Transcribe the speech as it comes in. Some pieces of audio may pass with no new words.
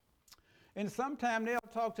And sometimes they'll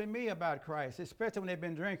talk to me about Christ, especially when they've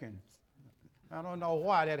been drinking. I don't know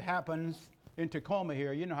why that happens in Tacoma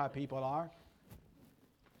here. You know how people are.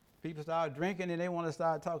 People start drinking and they want to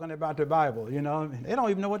start talking about the Bible, you know. They don't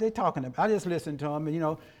even know what they're talking about. I just listen to them, you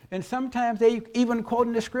know. And sometimes they even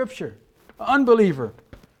quoting the scripture. An unbeliever.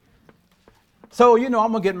 So, you know,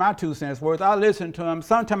 I'm going to get my 2 cents worth. I listen to them.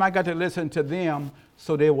 Sometimes I got to listen to them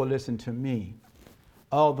so they will listen to me.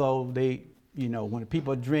 Although they, you know, when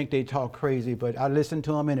people drink, they talk crazy. But I listen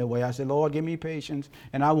to them anyway. I say, Lord, give me patience.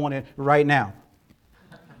 And I want it right now.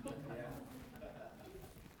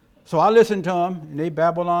 So I listened to them, and they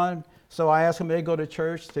babbled on. So I asked them, they go to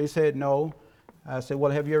church. They said no. I said,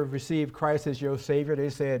 well, have you ever received Christ as your Savior? They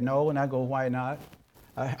said no. And I go, why not?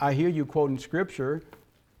 I hear you quoting scripture.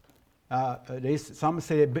 Some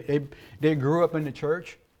say they grew up in the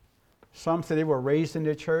church. Some say they were raised in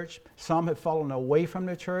the church. Some have fallen away from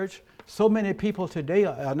the church. So many people today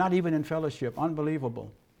are not even in fellowship. Unbelievable.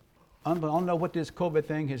 I don't know what this COVID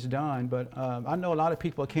thing has done, but I know a lot of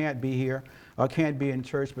people can't be here or can't be in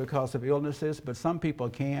church because of illnesses, but some people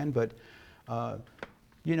can. But,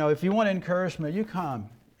 you know, if you want encouragement, you come.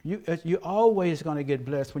 You're always going to get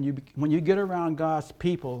blessed when you get around God's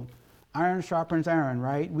people. Iron sharpens iron,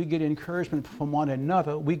 right? We get encouragement from one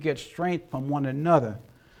another. We get strength from one another.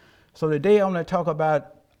 So today I'm going to talk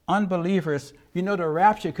about unbelievers. You know, the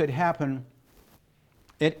rapture could happen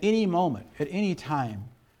at any moment, at any time.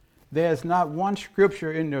 There's not one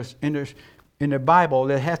scripture in the Bible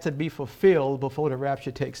that has to be fulfilled before the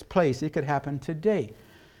rapture takes place. It could happen today.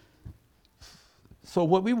 So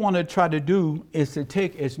what we want to try to do is to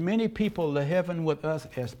take as many people to heaven with us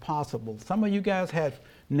as possible. Some of you guys have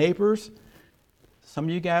neighbors. Some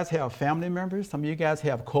of you guys have family members. Some of you guys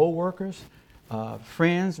have co-workers,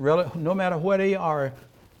 friends, relatives, no matter where they are.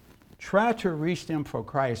 Try to reach them for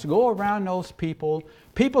Christ. Go around those people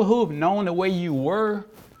who've known the way you were.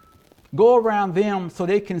 Go around them so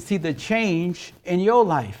they can see the change in your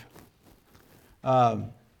life.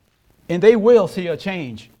 And they will see a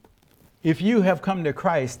change. If you have come to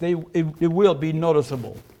Christ, it will be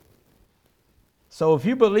noticeable. So if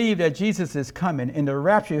you believe that Jesus is coming and the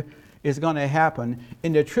rapture is going to happen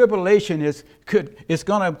and the tribulation is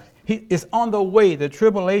on the way. The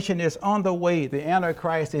tribulation is on the way. The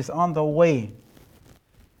Antichrist is on the way.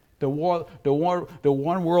 The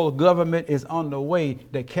one world government is on the way.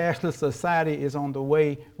 The cashless society is on the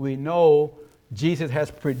way. We know Jesus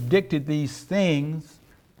has predicted these things,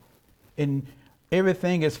 and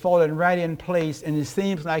everything is falling right in place, and it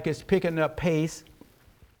seems like it's picking up pace.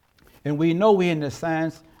 And we know we're in the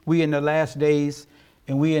signs, we're in the last days,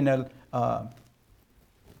 and we're in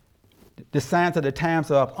the signs of the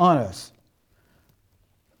times are upon us.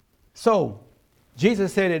 So,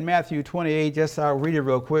 Jesus said in Matthew 28, just I'll read it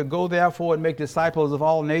real quick, go therefore and make disciples of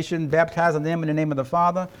all nations, baptizing them in the name of the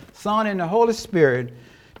Father, Son, and the Holy Spirit,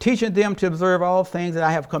 teaching them to observe all things that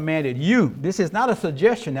I have commanded you. This is not a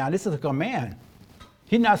suggestion now, this is a command.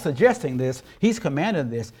 He's not suggesting this, he's commanding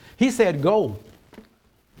this. He said go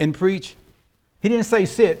and preach. He didn't say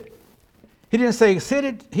sit. He didn't say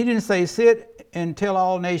sit and tell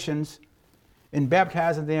all nations and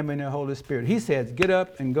baptizing them in the Holy Spirit. He says get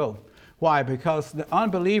up and go. Why? Because the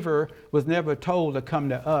unbeliever was never told to come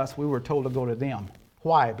to us. We were told to go to them.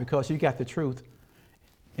 Why? Because you got the truth.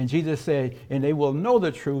 And Jesus said, and they will know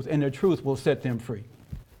the truth, and the truth will set them free.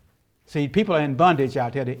 See, people are in bondage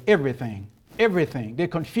out there to everything. They're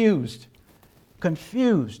confused.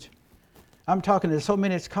 I'm talking to so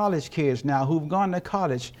many college kids now who've gone to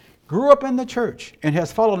college, grew up in the church, and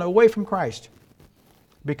has fallen away from Christ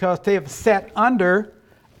because they have sat under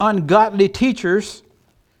ungodly teachers.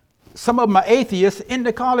 Some of them are atheists in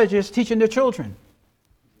the colleges teaching the children.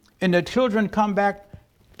 And the children come back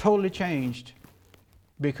totally changed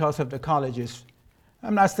because of the colleges.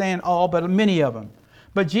 I'm not saying all, but many of them.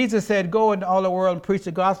 But Jesus said, go into all the world and preach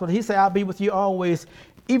the gospel. He said, I'll be with you always,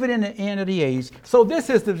 even in the end of the age. So this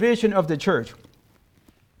is the vision of the church.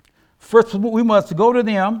 First, we must go to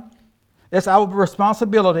them. That's our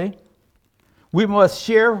responsibility. We must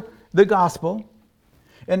share the gospel.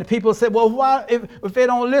 And the people say, well, why, if they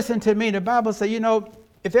don't listen to me, the Bible says,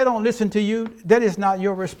 if they don't listen to you, that is not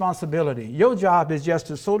your responsibility. Your job is just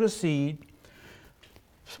to sow the seed,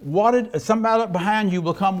 water, somebody behind you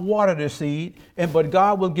will come water the seed, but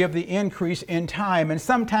God will give the increase in time. And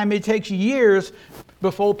sometimes it takes years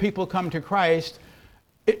before people come to Christ.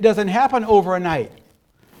 It doesn't happen overnight.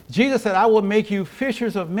 Jesus said, I will make you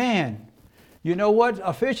fishers of men. You know what?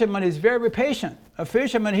 A fisherman is very patient. A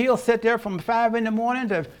fisherman, he'll sit there from 5 in the morning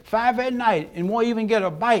to 5 at night and won't even get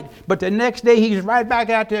a bite. But the next day, he's right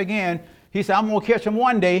back out there again He said, I'm going to catch him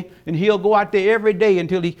one day, and he'll go out there every day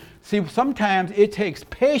until he... See, sometimes it takes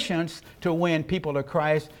patience to win people to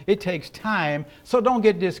Christ. It takes time. So don't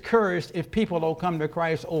get discouraged if people don't come to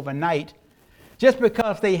Christ overnight. Just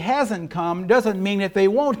because they hasn't come doesn't mean that they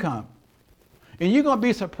won't come. And you're going to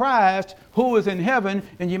be surprised who is in heaven,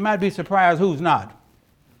 and you might be surprised who's not.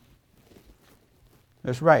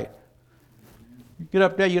 That's right. You get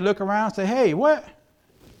up there, you look around, say, hey, where's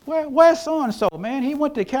so-and-so, man? He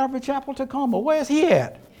went to Calvary Chapel, Tacoma. Where's he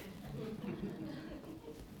at?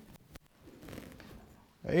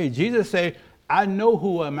 Hey, Jesus said, I know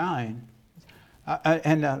who am mine.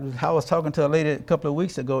 I was talking to a lady a couple of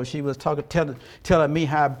weeks ago. She was telling me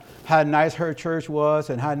how nice her church was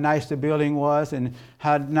and how nice the building was and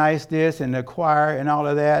how nice this and the choir and all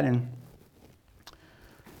of that. And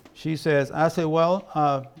she says, I said, well,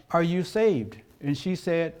 are you saved? And she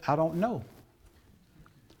said, I don't know.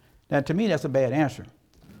 Now, to me, that's a bad answer.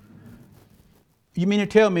 You mean to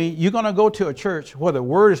tell me you're going to go to a church where the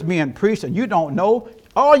word is being preached and you don't know?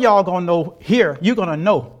 All y'all going to know here, you're going to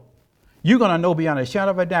know. You're going to know beyond a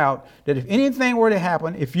shadow of a doubt that if anything were to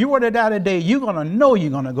happen, if you were to die today, you're going to know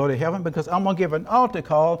you're going to go to heaven because I'm going to give an altar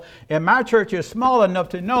call. And my church is small enough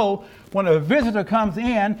to know when a visitor comes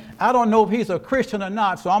in, I don't know if he's a Christian or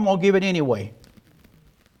not, so I'm going to give it anyway.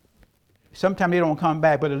 Sometimes they don't come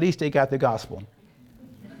back, but at least they got the gospel.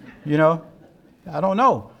 You know, I don't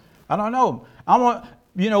know.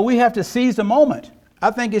 We have to seize the moment.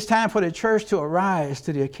 I think it's time for the church to arise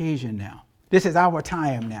to the occasion now. This is our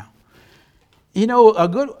time now. You know, a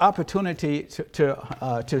good opportunity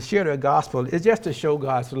to share the gospel is just to show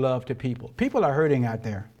God's love to people. People are hurting out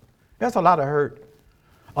there. There's a lot of hurt,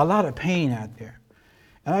 a lot of pain out there.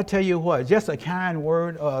 And I tell you what, just a kind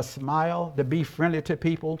word or a smile to be friendly to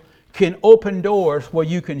people can open doors where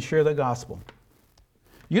you can share the gospel.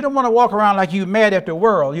 You don't want to walk around like you mad at the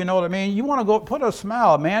world, you know what I mean? You want to go put a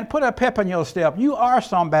smile, man, put a pep in your step. You are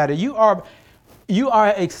somebody. You are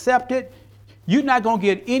accepted. You're not going to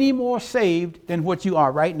get any more saved than what you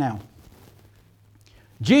are right now.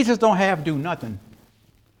 Jesus don't have to do nothing.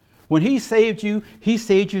 When he saved you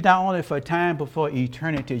not only for time, but for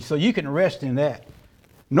eternity. So you can rest in that.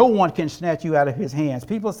 No one can snatch you out of his hands.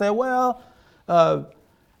 People say, well,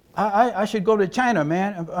 I should go to China,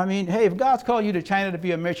 man. I mean, hey, if God's called you to China to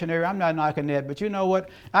be a missionary, I'm not knocking that. But you know what?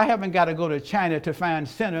 I haven't got to go to China to find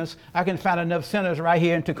sinners. I can find enough sinners right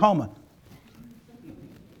here in Tacoma.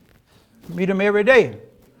 Meet them every day.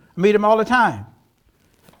 Meet them all the time.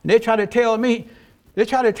 And they try to tell me,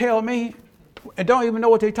 and don't even know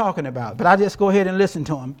what they're talking about. But I just go ahead and listen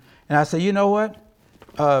to them. And I say, you know what?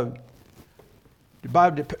 The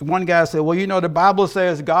Bible, one guy said, well, you know, the Bible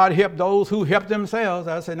says God helped those who help themselves.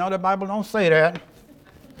 I said, no, the Bible don't say that.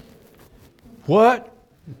 What?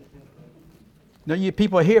 Now,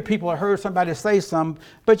 people heard somebody say something,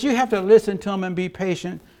 but you have to listen to them and be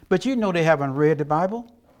patient. But you know they haven't read the Bible.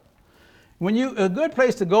 A good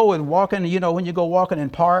place to go is walking, you know, when you go walking in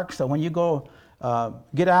parks or when you go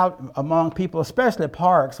get out among people, especially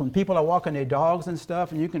parks, when people are walking their dogs and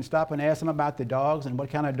stuff, and you can stop and ask them about the dogs and what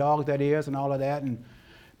kind of dog that is and all of that.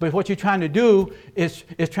 But what you're trying to do is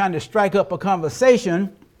trying to strike up a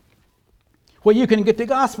conversation where you can get the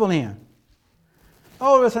gospel in.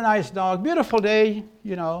 Oh, it's a nice dog, beautiful day,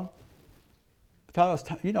 you know. Because,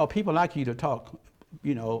 you know, people like you to talk,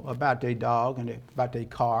 you know, about their dog and about their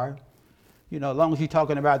car. You know, as long as you're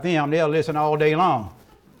talking about them, they'll listen all day long.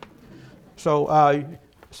 So I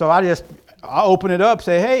open it up,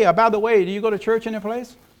 say, hey, by the way, do you go to church in a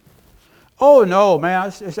place? Oh, no,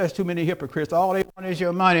 man, that's too many hypocrites. All they want is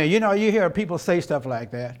your money. You know, you hear people say stuff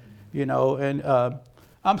like that, you know, and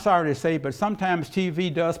I'm sorry to say, but sometimes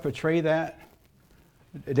TV does portray that.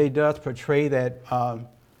 They does portray that,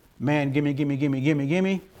 man,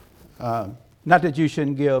 gimme. Not that you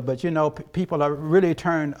shouldn't give, but, you know, people are really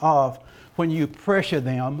turned off when you pressure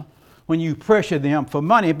them for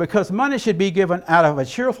money, because money should be given out of a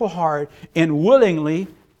cheerful heart and willingly.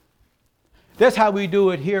 That's how we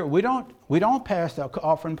do it here. We don't pass the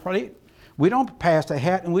offering plate. We don't pass the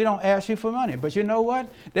hat, and we don't ask you for money. But you know what?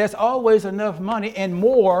 There's always enough money and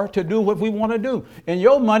more to do what we want to do. And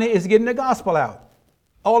your money is getting the gospel out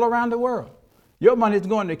all around the world. Your money is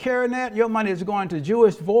going to CareNet. Your money is going to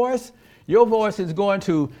Jewish Voice. Your voice is going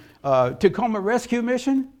to Tacoma Rescue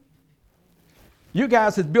Mission. You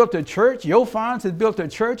guys have built a church. Your funds has built a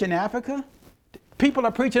church in Africa. People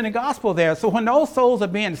are preaching the gospel there. So when those souls are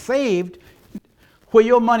being saved, where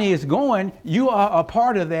your money is going, you are a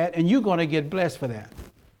part of that, and you're going to get blessed for that.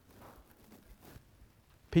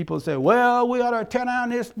 People say, well, we ought to tear down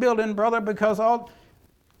this building, brother, because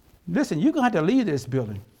listen, you're going to have to leave this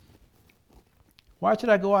building. Why should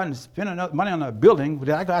I go out and spend enough money on a building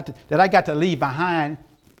that I got to leave behind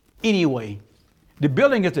anyway? The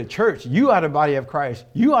building is the church. You are the body of Christ.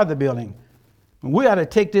 You are the building. We ought to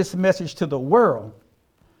take this message to the world.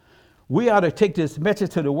 We ought to take this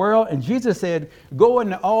message to the world. And Jesus said, go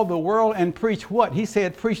into all the world and preach what? He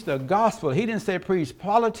said, preach the gospel. He didn't say preach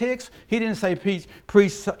politics. He didn't say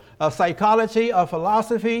preach psychology or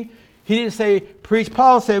philosophy. He didn't say preach.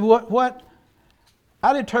 Paul said, what?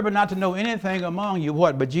 I determined not to know anything among you,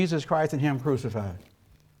 what? But Jesus Christ and him crucified.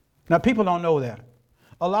 Now, people don't know that.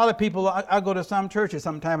 A lot of people, I go to some churches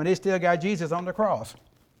sometime and they still got Jesus on the cross.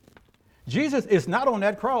 Jesus is not on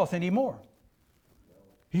that cross anymore.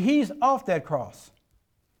 He's off that cross.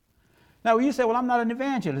 Now, you say, well, I'm not an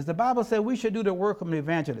evangelist. The Bible said we should do the work of an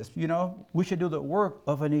evangelist. You know, we should do the work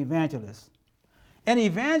of an evangelist. An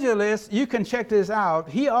evangelist, you can check this out.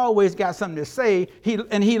 He always got something to say,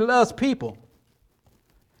 and he loves people.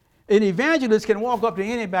 An evangelist can walk up to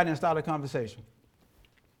anybody and start a conversation.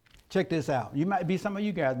 Check this out. Some of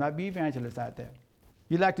you guys might be evangelists out there.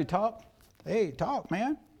 You like to talk? Hey, talk,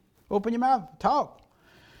 man. Open your mouth, talk.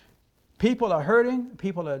 People are hurting,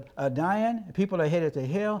 people are dying, people are headed to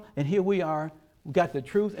hell, and here we are, we got the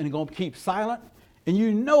truth, and going to keep silent. And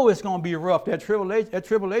you know it's going to be rough. That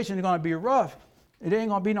tribulation is going to be rough. It ain't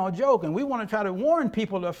going to be no joke. And we want to try to warn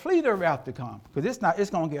people to flee the wrath to come, because it's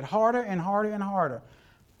going to get harder and harder and harder.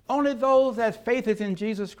 Only those that faith is in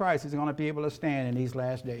Jesus Christ is going to be able to stand in these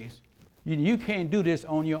last days. You can't do this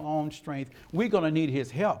on your own strength. We're going to need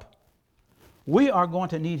his help. We are going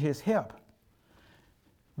to need his help.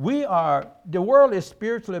 The world is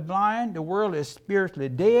spiritually blind. The world is spiritually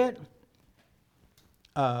dead.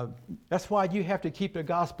 That's why you have to keep the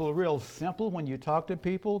gospel real simple when you talk to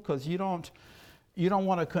people, because you don't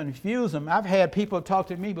want to confuse them. I've had people talk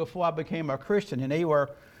to me before I became a Christian, and they were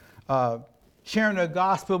sharing the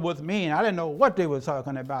gospel with me, and I didn't know what they were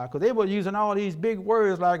talking about, because they were using all these big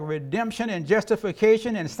words like redemption and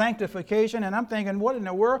justification and sanctification, and I'm thinking, what in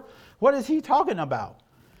the world? What is he talking about?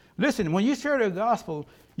 Listen, when you share the gospel,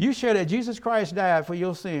 you share that Jesus Christ died for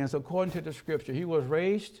your sins according to the scripture. He was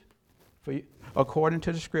raised for you, according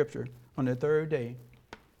to the scripture on the third day.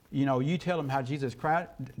 You know, you tell them how Jesus Christ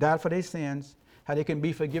died for their sins, how they can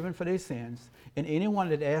be forgiven for their sins. And anyone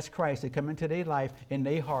that asks Christ to come into their life and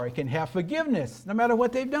their heart can have forgiveness no matter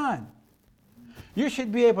what they've done. You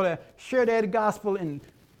should be able to share that gospel in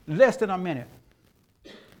less than a minute.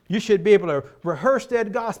 You should be able to rehearse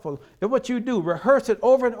that gospel. And what you do, rehearse it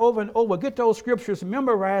over and over and over. Get those scriptures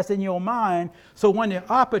memorized in your mind, so when the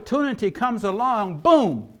opportunity comes along,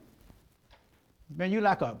 boom, man, you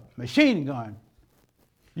like a machine gun.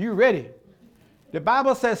 You ready. The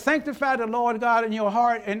Bible says, sanctify the Lord God in your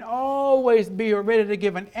heart and always be ready to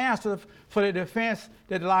give an answer for the defense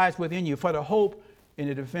that lies within you, for the hope in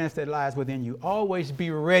the defense that lies within you. Always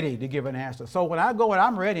be ready to give an answer. So when I go,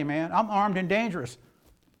 I'm ready, man. I'm armed and dangerous.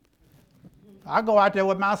 I go out there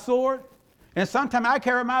with my sword, and sometimes I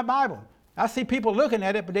carry my Bible. I see people looking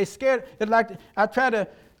at it, but they're scared. It's like I try to,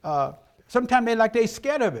 sometimes they're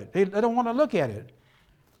scared of it. They don't want to look at it.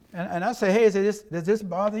 And I say, hey, does this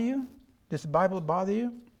bother you? Does the Bible bother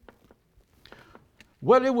you?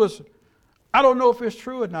 Well, I don't know if it's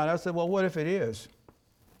true or not. I said, well, what if it is?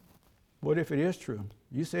 What if it is true?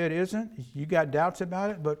 You say it isn't. You got doubts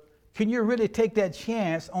about it, but can you really take that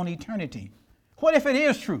chance on eternity? What if it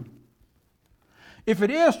is true? If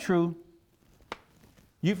it is true,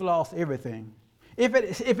 you've lost everything. If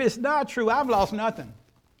it's not true, I've lost nothing.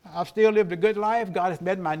 I've still lived a good life. God has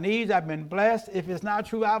met my needs. I've been blessed. If it's not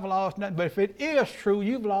true, I've lost nothing. But if it is true,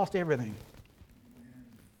 you've lost everything.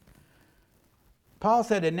 Paul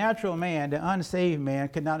said the natural man, the unsaved man,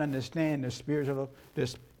 could not understand the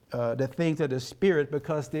things of the Spirit,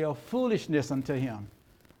 because they are foolishness unto him.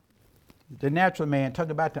 The natural man,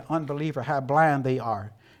 talking about the unbeliever, how blind they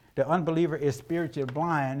are. The unbeliever is spiritually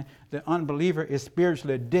blind. The unbeliever is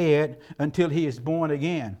spiritually dead until he is born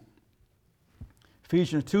again.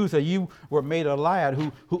 Ephesians 2 says, you were made alive,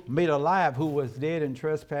 who was dead in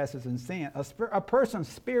trespasses and sin. A person's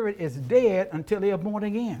spirit is dead until they are born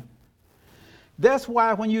again. That's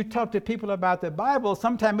why when you talk to people about the Bible,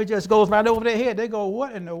 sometimes it just goes right over their head. They go,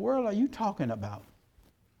 what in the world are you talking about?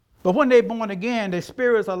 But when they're born again, their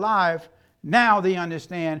spirit's alive. Now they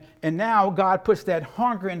understand, and now God puts that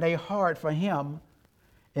hunger in their heart for him,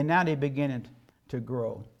 and now they're beginning to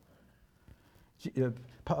grow.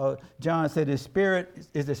 John said the Spirit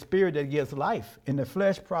is the Spirit that gives life, and the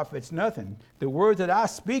flesh profits nothing. The words that I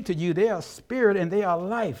speak to you, they are spirit and they are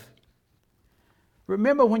life.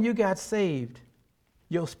 Remember when you got saved,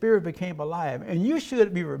 your spirit became alive. And you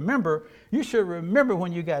should remember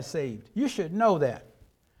when you got saved. You should know that.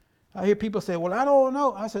 I hear people say, well, I don't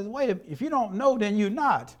know. I said, wait, if you don't know, then you're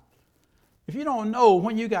not. If you don't know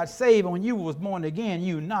when you got saved and when you was born again,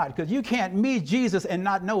 you're not. Because you can't meet Jesus and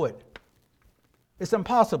not know it. It's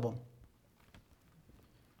impossible.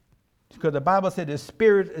 Because the Bible said the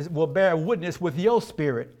Spirit will bear witness with your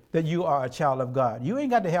spirit that you are a child of God. You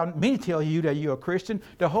ain't got to have me tell you that you're a Christian.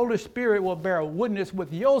 The Holy Spirit will bear witness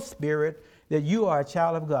with your spirit that you are a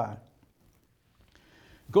child of God.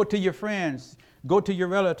 Go to your friends, go to your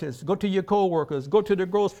relatives, go to your co-workers, go to the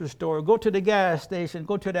grocery store, go to the gas station,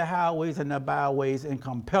 go to the highways and the byways and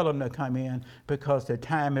compel them to come in because the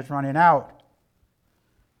time is running out.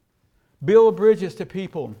 Build bridges to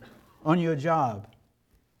people on your job.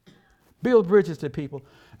 Build bridges to people.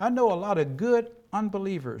 I know a lot of good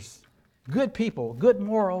unbelievers, good people, good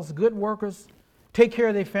morals, good workers, take care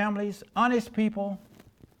of their families, honest people,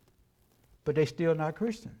 but they still not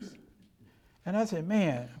Christians. And I said,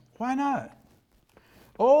 man, why not?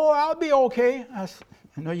 Oh, I'll be okay. I said,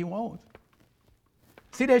 no, you won't.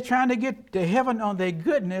 See, they're trying to get to heaven on their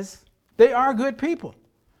goodness. They are good people.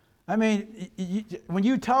 I mean, when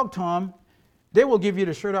you talk to them, they will give you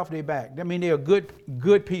the shirt off their back. I mean, they are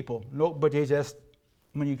good people. No, but they just,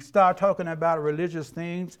 when you start talking about religious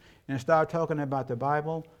things and start talking about the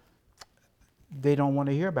Bible, they don't want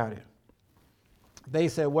to hear about it. They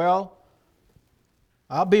say, well,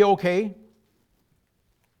 I'll be okay.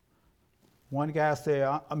 One guy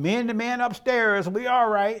said, me and the man upstairs, we all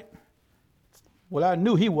right. Well, I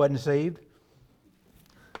knew he wasn't saved.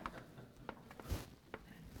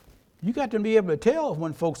 You got to be able to tell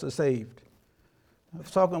when folks are saved.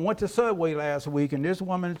 Went to Subway last week, and this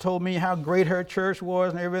woman told me how great her church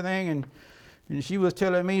was and everything, and she was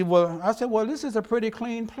telling me, well, I said, well, this is a pretty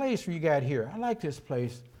clean place you got here. I like this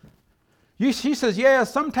place. She says, yeah,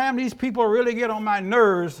 sometimes these people really get on my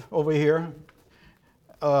nerves over here.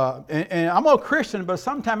 And I'm a Christian, but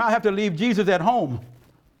sometimes I have to leave Jesus at home.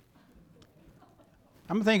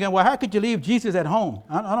 I'm thinking, well, how could you leave Jesus at home?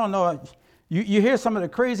 I don't know. You hear some of the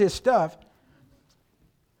craziest stuff.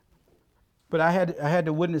 But I had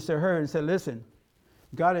to witness to her and say, listen,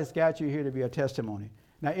 God has got you here to be a testimony.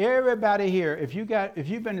 Now, everybody here, if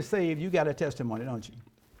you've been saved, you got a testimony, don't you?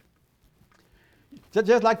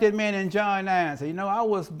 Just like that man in John 9 said, I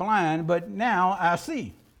was blind, but now I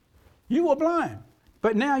see. You were blind,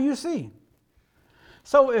 but now you see.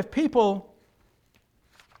 So if people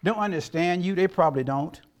don't understand you, they probably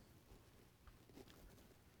don't.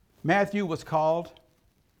 Matthew was called.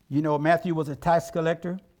 Matthew was a tax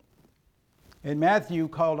collector. And Matthew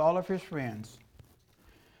called all of his friends.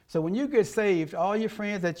 So when you get saved, all your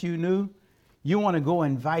friends that you knew, you want to go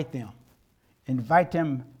invite them. Invite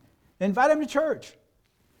them to church.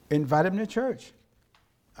 Invite them to church.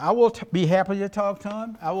 I will be happy to talk to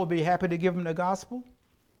them. I will be happy to give them the gospel.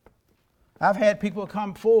 I've had people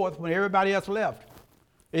come forth when everybody else left.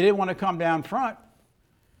 They didn't want to come down front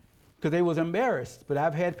because they was embarrassed. But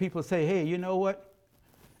I've had people say, hey, you know what?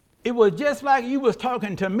 It was just like you was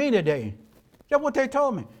talking to me today. That's what they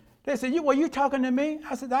told me. They said, were you talking to me?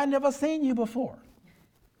 I said, I never seen you before.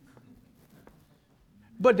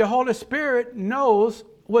 But the Holy Spirit knows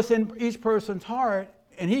what's in each person's heart,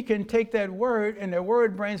 and he can take that word, and the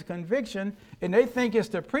word brings conviction, and they think it's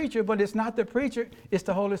the preacher, but it's not the preacher, it's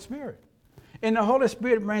the Holy Spirit. And the Holy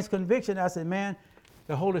Spirit brings conviction. I said, man,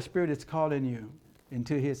 the Holy Spirit is calling you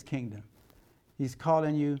into his kingdom. He's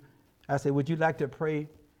calling you. I said, would you like to pray?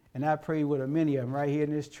 And I prayed with many of them right here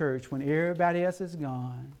in this church when everybody else is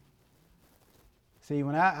gone. See,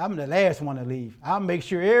 when I'm the last one to leave, I'll make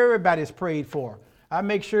sure everybody's prayed for. I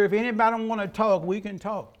make sure if anybody want to talk, we can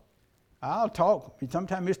talk. I'll talk.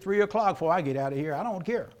 Sometimes it's 3 o'clock before I get out of here. I don't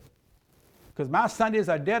care. Because my Sundays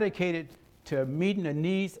are dedicated to meeting the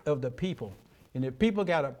needs of the people. And if people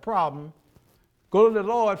got a problem, go to the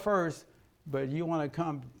Lord first, but you want to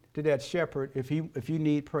come to that shepherd if you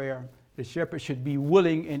need prayer. The shepherd should be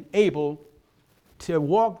willing and able to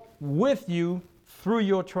walk with you through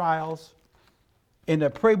your trials and to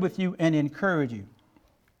pray with you and encourage you.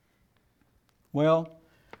 Well,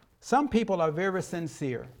 some people are very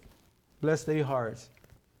sincere, bless their hearts,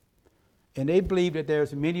 and they believe that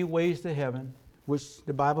there's many ways to heaven, which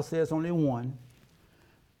the Bible says only one.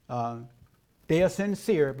 They are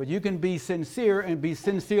sincere, but you can be sincere and be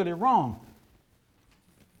sincerely wrong.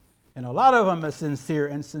 And a lot of them are sincere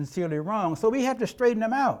and sincerely wrong. So we have to straighten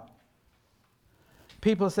them out.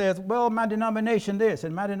 People say, well, my denomination this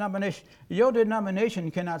and my denomination. Your denomination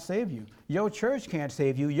cannot save you. Your church can't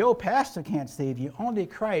save you. Your pastor can't save you. Only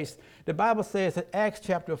Christ. The Bible says in Acts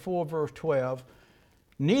chapter 4, verse 12,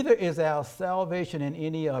 neither is our salvation in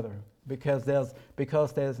any other, because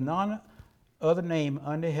there's none other name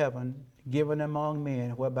under heaven given among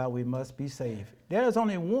men whereby we must be saved. There is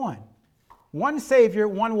only one Savior,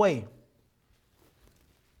 one way.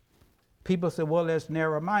 People say, well, that's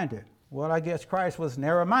narrow-minded. Well, I guess Christ was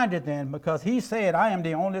narrow-minded then, because he said, I am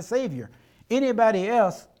the only Savior. Anybody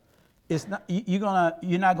else, you're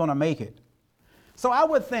not going to make it. So I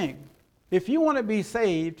would think, if you want to be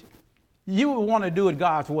saved, you would want to do it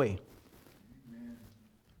God's way. Amen.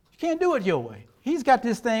 You can't do it your way. He's got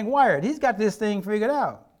this thing wired. He's got this thing figured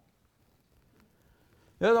out.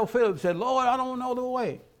 The other Philip said, Lord, I don't know the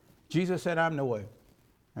way. Jesus said, I'm the way.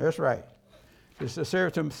 That's right. It's the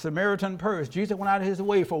Samaritan purse. Jesus went out of his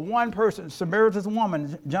way for one person, Samaritan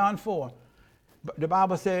woman, John 4. But the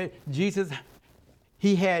Bible said Jesus,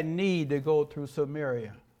 he had need to go through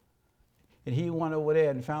Samaria. And he went over there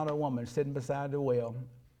and found a woman sitting beside the well.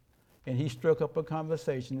 And he struck up a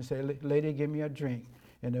conversation and said, lady, give me a drink.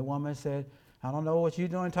 And the woman said, I don't know what you're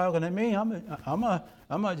doing talking to me. I'm a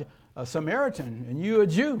Samaritan, and you're a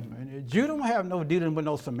Jew. And a Jew don't have no dealing with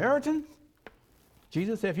no Samaritan.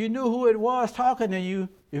 Jesus said, if you knew who it was talking to you,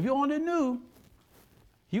 if you only knew,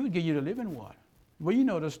 he would give you the living water. Well, you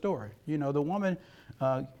know the story. You know, the woman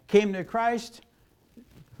came to Christ,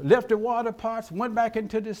 left the water pots, went back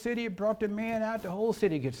into the city, brought the man out. The whole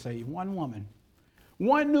city gets saved. One woman.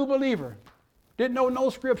 One new believer. Didn't know no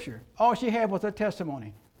scripture. All she had was a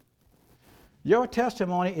testimony. Your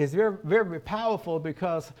testimony is very, very powerful,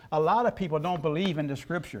 because a lot of people don't believe in the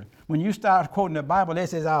scripture. When you start quoting the Bible, they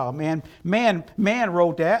say, oh, man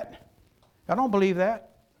wrote that. I don't believe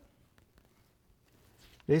that.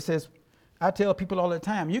 They says, I tell people all the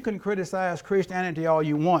time, you can criticize Christianity all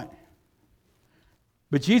you want.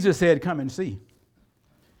 But Jesus said, come and see.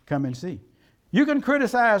 Come and see. You can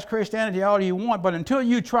criticize Christianity all you want, but until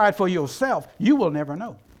you try it for yourself, you will never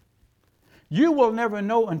know. You will never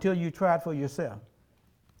know until you try it for yourself.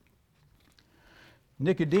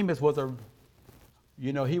 Nicodemus was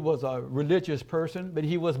he was a religious person, but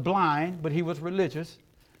he was blind, but he was religious.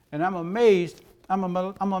 And I'm amazed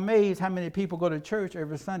how many people go to church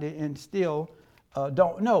every Sunday and still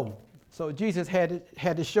don't know. So Jesus had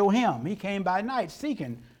to show him. He came by night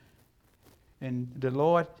seeking. And the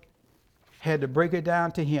Lord had to break it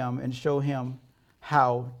down to him and show him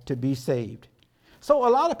how to be saved. So a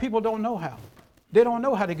lot of people don't know how. They don't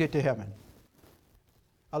know how to get to heaven.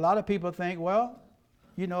 A lot of people think, well,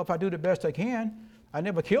 if I do the best I can, I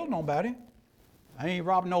never killed nobody. I ain't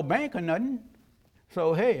robbed no bank or nothing.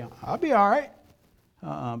 So, hey, I'll be all right.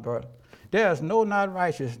 Brother. There's no not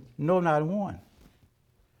righteous, no not one.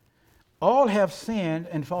 All have sinned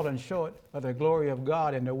and fallen short of the glory of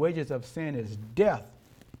God, and the wages of sin is death.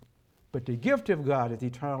 But the gift of God is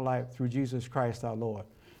eternal life through Jesus Christ our Lord.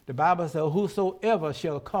 The Bible says, whosoever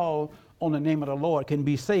shall call on the name of the Lord can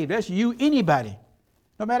be saved. That's you, anybody.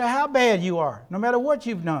 No matter how bad you are, no matter what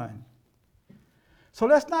you've done. So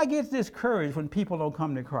let's not get discouraged when people don't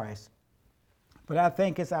come to Christ. But I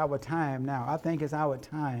think it's our time now. I think it's our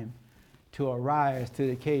time to arise to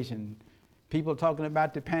the occasion. People talking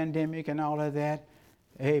about the pandemic and all of that.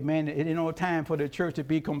 Hey, man, it ain't no time for the church to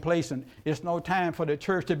be complacent. It's no time for the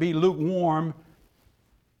church to be lukewarm.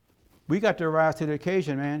 We got to rise to the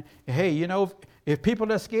occasion, man. Hey, if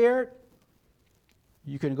people are scared,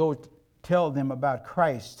 you can go tell them about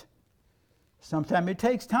Christ. Sometimes it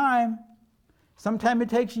takes time. Sometimes it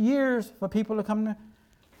takes years for people to come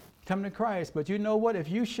to Christ. But you know what? If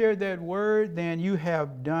you share that word, then you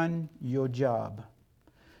have done your job.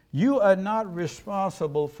 You are not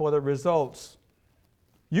responsible for the results.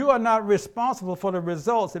 You are not responsible for the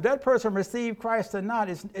results. If that person received Christ or not,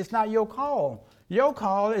 it's not your call. Your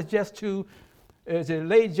call is just to, as the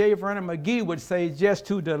late J. Vernon McGee would say, just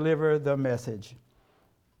to deliver the message.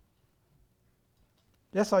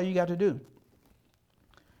 That's all you got to do.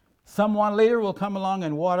 Someone later will come along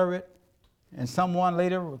and water it, and someone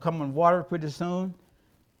later will come and water it pretty soon.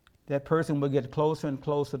 That person will get closer and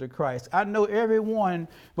closer to Christ. I know everyone,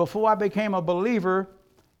 before I became a believer,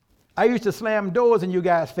 I used to slam doors in you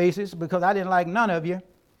guys' faces because I didn't like none of you.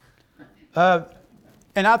 And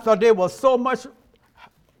I thought there was so much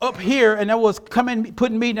up here, and that was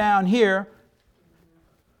putting me down here.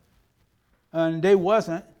 And they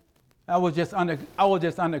wasn't. I was just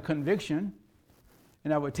under conviction.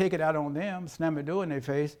 And I would take it out on them, slam a door in their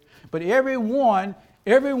face. But everyone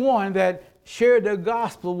that shared the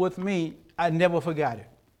gospel with me, I never forgot it.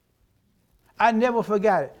 I never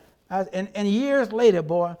forgot it. And years later,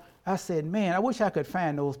 boy, I said, man, I wish I could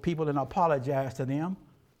find those people and apologize to them,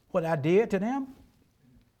 what I did to them.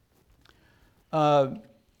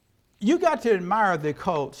 You got to admire the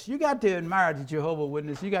cults. You got to admire the Jehovah's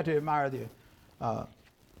Witnesses. You got to admire the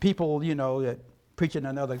people, that preaching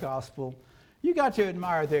another gospel. You got to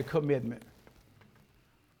admire their commitment.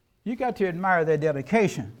 You got to admire their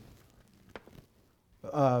dedication.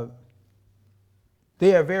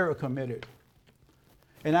 They are very committed.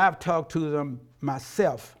 And I've talked to them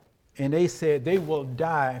myself, and they said they will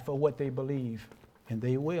die for what they believe, and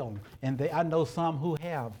they will. And I know some who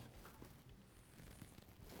have.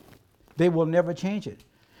 They will never change it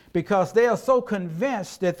because they are so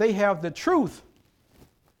convinced that they have the truth,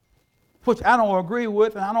 which I don't agree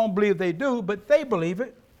with, and I don't believe they do, but they believe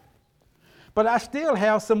it. But I still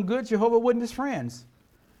have some good Jehovah's Witness friends,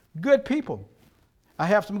 good people. I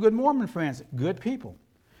have some good Mormon friends, good people.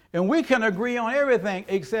 And we can agree on everything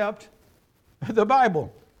except the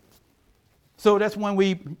Bible. So that's when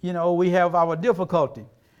we have our difficulty.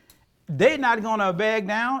 They're not going to back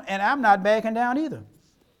down, and I'm not backing down either.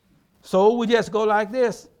 So we just go like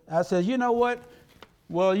this. I said, you know what?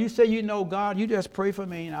 Well, you say you know God, you just pray for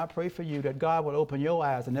me, and I pray for you that God will open your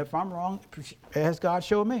eyes. And if I'm wrong, ask God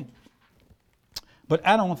show me. But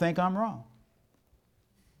I don't think I'm wrong.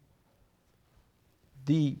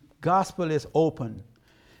 The gospel is open.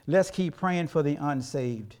 Let's keep praying for the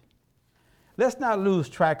unsaved. Let's not lose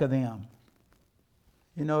track of them.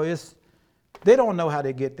 You know, they don't know how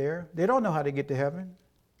to get there. They don't know how to get to heaven.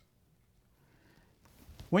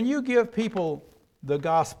 When you give people the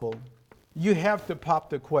gospel, you have to pop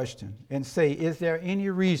the question and say, is there any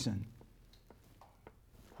reason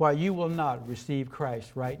why you will not receive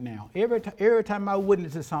Christ right now? Every time I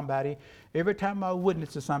witness to somebody,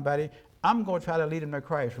 I'm going to try to lead them to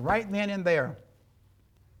Christ right then and there.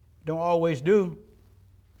 Don't always do.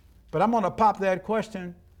 But I'm going to pop that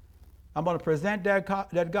question. I'm going to present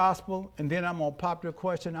that gospel, and then I'm going to pop the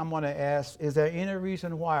question. I'm going to ask, is there any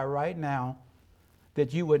reason why right now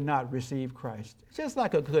that you would not receive Christ? It's just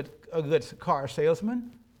like a good car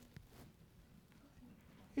salesman.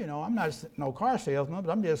 You know, I'm not no car salesman,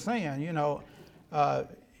 but I'm just saying, you know,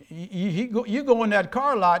 you go in that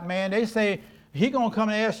car lot, man, they say, he going to come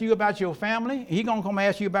and ask you about your family. He going to come and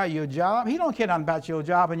ask you about your job. He don't care nothing about your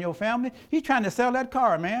job and your family. He's trying to sell that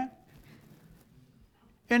car, man.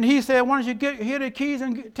 And he said, why don't you get here the keys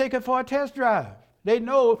and take it for a test drive? They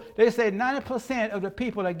know, they say 90% of the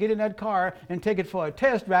people that get in that car and take it for a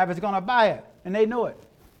test drive is going to buy it, and they know it.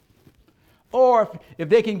 Or if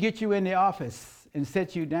they can get you in the office and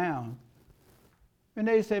sit you down, and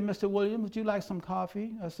they say, Mr. Williams, would you like some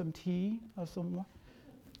coffee or some tea or some...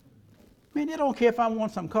 Man, they don't care if I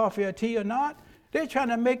want some coffee or tea or not. They're trying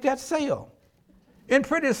to make that sale. And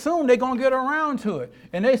pretty soon they're going to get around to it.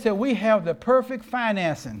 And they said, we have the perfect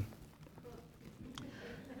financing.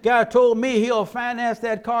 God told me he'll finance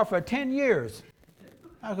that car for 10 years.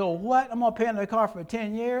 I go, what? I'm going to pay on the car for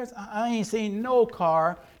 10 years? I ain't seen no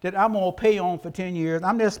car that I'm going to pay on for 10 years.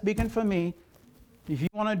 I'm just speaking for me. If you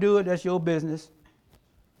want to do it, that's your business.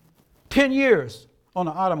 10 years on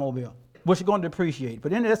an automobile, which is going to depreciate.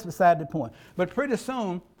 But then that's beside the point. But pretty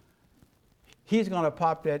soon, he's going to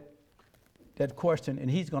pop that question, and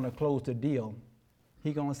he's going to close the deal.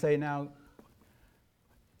 He's going to say, now,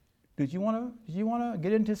 did you want to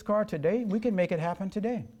get into this car today? We can make it happen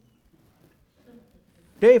today.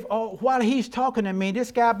 Dave, while he's talking to me,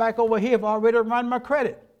 this guy back over here have already run my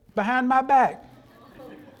credit behind my back.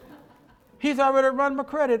 He's already run my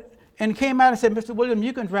credit and came out and said, Mr. Williams,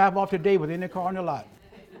 you can drive off today with any car in the lot.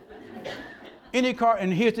 Any car,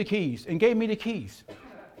 and here's the keys, and gave me the keys.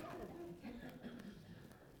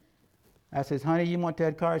 I said, honey, you want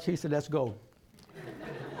that car? She said, let's go.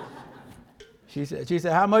 She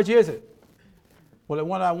said, how much is it? Well, the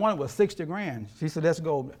one I wanted was $60,000. She said, let's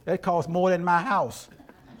go. That costs more than my house.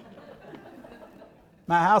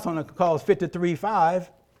 My house only cost $53,500.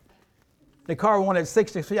 The car wanted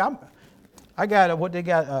 $63,000. I got what they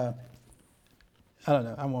got. I don't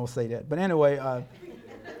know. I won't say that. But anyway,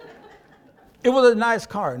 it was a nice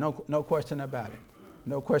car. No question about it.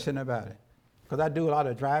 No question about it. Because I do a lot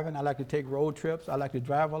of driving. I like to take road trips. I like to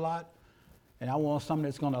drive a lot. And I want something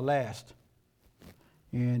that's going to last.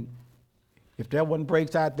 And if that one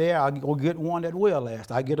breaks out there, I'll go get one that will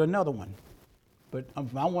last. I'll get another one. But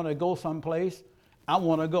if I want to go someplace, I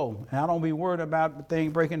want to go. And I don't be worried about the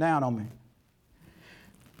thing breaking down on me.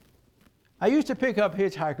 I used to pick up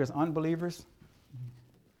hitchhikers, unbelievers.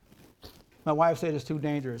 My wife said it's too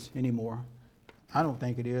dangerous anymore. I don't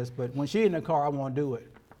think it is, but when she's in the car, I want to do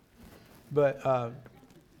it. But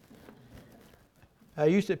I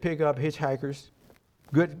used to pick up hitchhikers.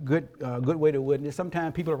 Good way to witness.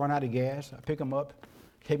 Sometimes people run out of gas. I pick them up,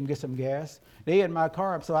 take them get some gas. They in my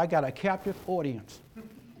car, so I got a captive audience.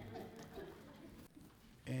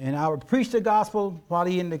 And I would preach the gospel while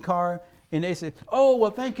he in the car, and they said, "Oh,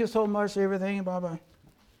 well, thank you so much, everything, blah blah."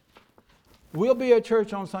 We'll be at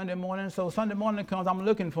church on Sunday morning, so Sunday morning comes, I'm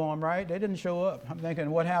looking for them, right? They didn't show up. I'm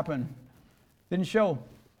thinking, what happened? Didn't show.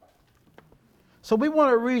 So we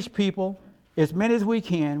want to reach people as many as we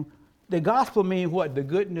can. The gospel means what? The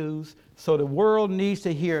good news. So the world needs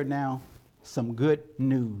to hear now some good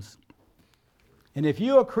news. And if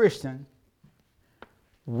you're a Christian,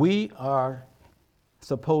 we are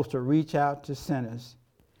supposed to reach out to sinners.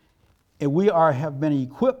 And we have been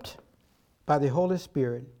equipped by the Holy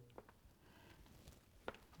Spirit.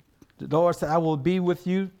 The Lord said, I will be with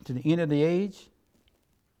you to the end of the age.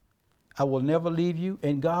 I will never leave you.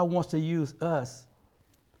 And God wants to use us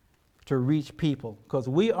to reach people because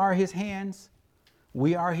we are his hands.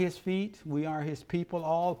 We are his feet. We are his people.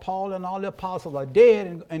 All Paul and all the apostles are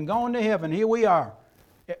dead and gone to heaven. Here we are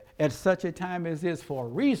at such a time as this for a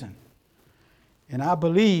reason. And I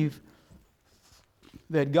believe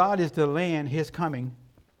that God is delaying his coming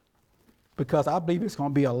because I believe it's going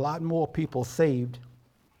to be a lot more people saved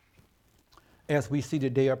as we see the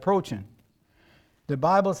day approaching. The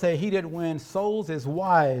Bible says he that wins souls is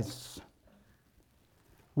wise.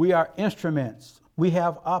 We are instruments. We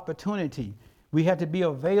have opportunity. We have to be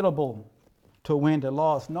available to win the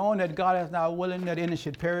lost, knowing that God is not willing that any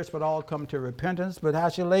should perish, but all come to repentance. But how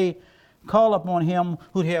shall they call upon him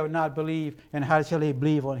who have not believed? And how shall they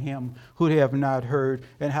believe on him who have not heard?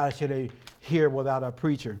 And how shall they hear without a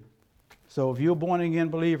preacher? So if you're a born-again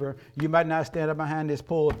believer, you might not stand up behind this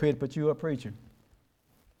pulpit, but you're a preacher.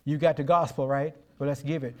 You got the gospel, right? Well, let's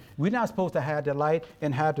give it. We're not supposed to hide the light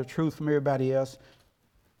and hide the truth from everybody else.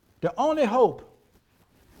 The only hope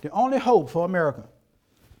for America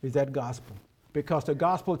is that gospel, because the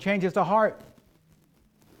gospel changes the heart.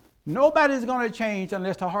 Nobody's going to change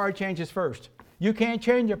unless the heart changes first. You can't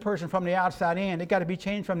change a person from the outside in. They got to be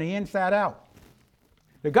changed from the inside out.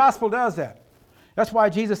 The gospel does that. That's why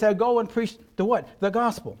Jesus said, go and preach the what? The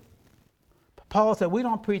gospel. Paul said, we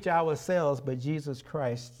don't preach ourselves, but Jesus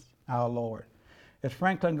Christ, our Lord. As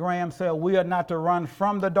Franklin Graham said, we are not to run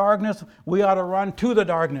from the darkness. We are to run to the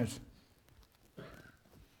darkness.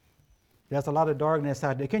 There's a lot of darkness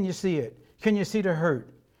out there. Can you see it? Can you see the hurt?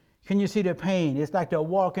 Can you see the pain? It's like the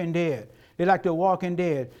walking dead. They're like the walking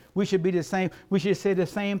dead. We should be the same. We should say the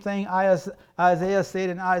same thing Isaiah said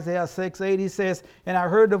in Isaiah 6:8. He says, and I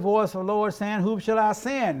heard the voice of the Lord saying, whom shall I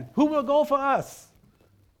send? Who will go for us?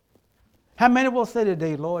 How many will say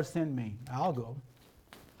today, Lord, send me? I'll go.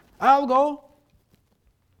 I'll go.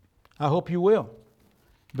 I hope you will,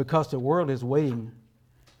 because the world is waiting.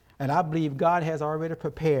 And I believe God has already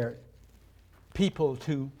prepared people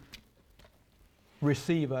to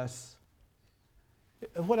receive us.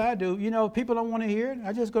 What I do, people don't want to hear it.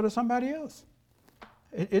 I just go to somebody else.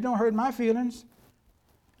 It don't hurt my feelings.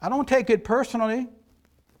 I don't take it personally.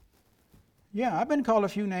 Yeah, I've been called a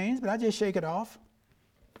few names, but I just shake it off.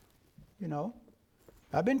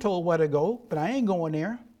 I've been told where to go, but I ain't going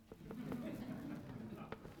there.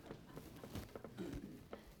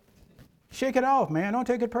 Shake it off, man. Don't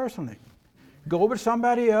take it personally. Go with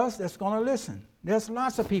somebody else that's going to listen. There's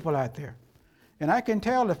lots of people out there. And I can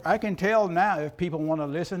tell now if people want to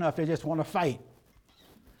listen or if they just want to fight.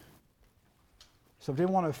 So if they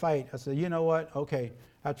want to fight, I say, you know what? Okay,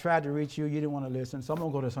 I tried to reach you. You didn't want to listen, so I'm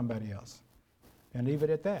going to go to somebody else. And leave it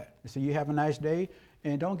at that. So you have a nice day,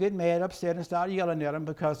 and don't get mad, upset, and start yelling at them,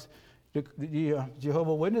 because the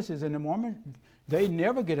Jehovah's Witnesses in the Mormon, they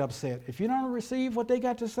never get upset. If you don't receive what they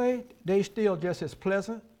got to say, they still just as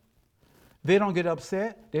pleasant. They don't get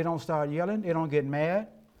upset. They don't start yelling. They don't get mad.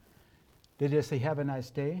 They just say, have a nice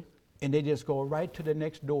day. And they just go right to the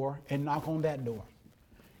next door and knock on that door.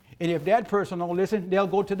 And if that person don't listen, they'll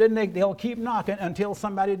go to the next. They'll keep knocking until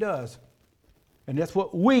somebody does. And that's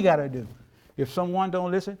what we got to do. If someone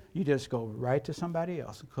don't listen, you just go right to somebody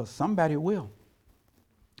else, because somebody will.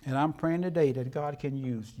 And I'm praying today that God can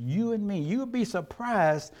use you and me. You'll be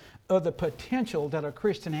surprised of the potential that a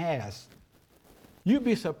Christian has. You'd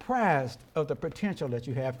be surprised of the potential that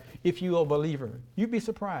you have if you're a believer. You'd be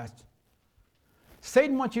surprised.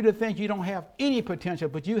 Satan wants you to think you don't have any potential,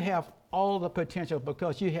 but you have all the potential,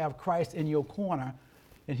 because you have Christ in your corner.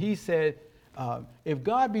 And he said, if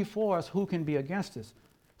God be for us, who can be against us?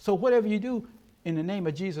 So whatever you do in the name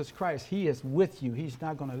of Jesus Christ, he is with you. He's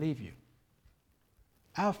not going to leave you.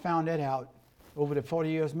 I found that out over the 40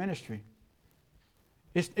 years ministry.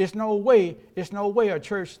 It's no way a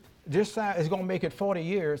church this size is going to make it 40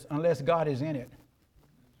 years unless God is in it.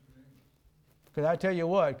 Because I tell you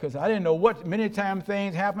what, because I didn't know what, many times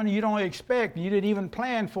things happen you don't expect, you didn't even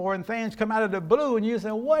plan for, and things come out of the blue, and you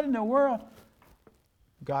say, what in the world?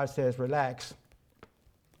 God says, relax.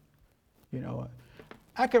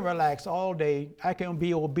 I can relax all day. I can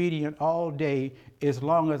be obedient all day as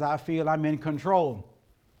long as I feel I'm in control.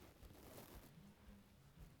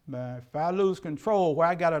 But if I lose control where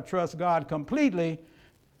I got to trust God completely,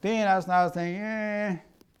 then I was thinking,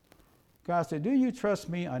 God said, do you trust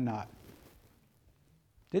me or not?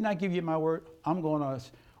 Didn't I give you my word? I'm going to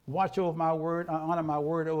watch over my word. I honor my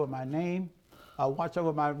word over my name. I watch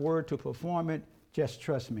over my word to perform it. Just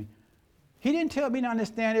trust me. He didn't tell me to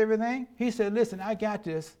understand everything. He said, listen, I got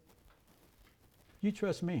this. You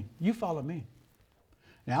trust me. You follow me.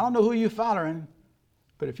 Now, I don't know who you're following,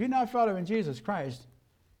 but if you're not following Jesus Christ,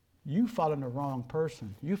 you following the wrong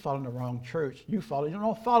person. You following the wrong church. You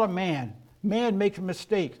don't follow man. Man makes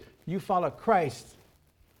mistakes. You follow Christ,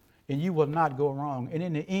 and you will not go wrong. And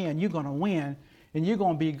in the end, you're going to win, and you're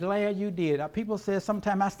going to be glad you did. People say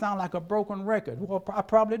sometimes I sound like a broken record. Well, I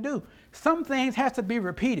probably do. Some things have to be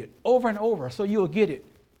repeated over and over so you'll get it.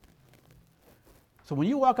 So when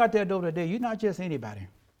you walk out that door today, you're not just anybody.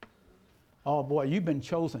 Oh boy, you've been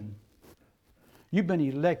chosen. You've been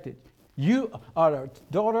elected. You are a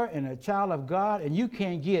daughter and a child of God, and you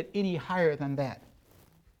can't get any higher than that.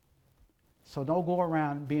 So don't go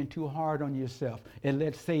around being too hard on yourself and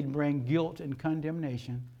let Satan bring guilt and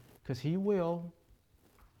condemnation, because he will.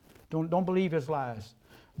 Don't believe his lies.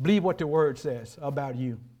 Believe what the word says about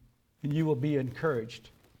you, and you will be encouraged.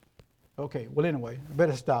 Okay, well anyway, I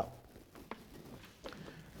better stop.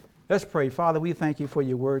 Let's pray. Father, we thank you for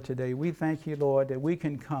your word today. We thank you, Lord, that we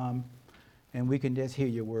can come and we can just hear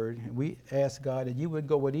your word. And we ask, God, that you would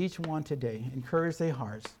go with each one today, encourage their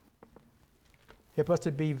hearts. Help us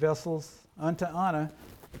to be vessels unto honor.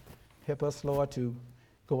 Help us, Lord, to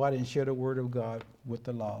go out and share the word of God with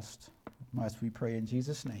the lost. Must we pray in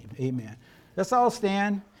Jesus' name. Amen. Let's all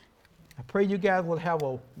stand. I pray you guys will have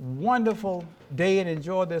a wonderful day and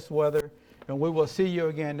enjoy this weather. And we will see you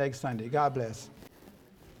again next Sunday. God bless.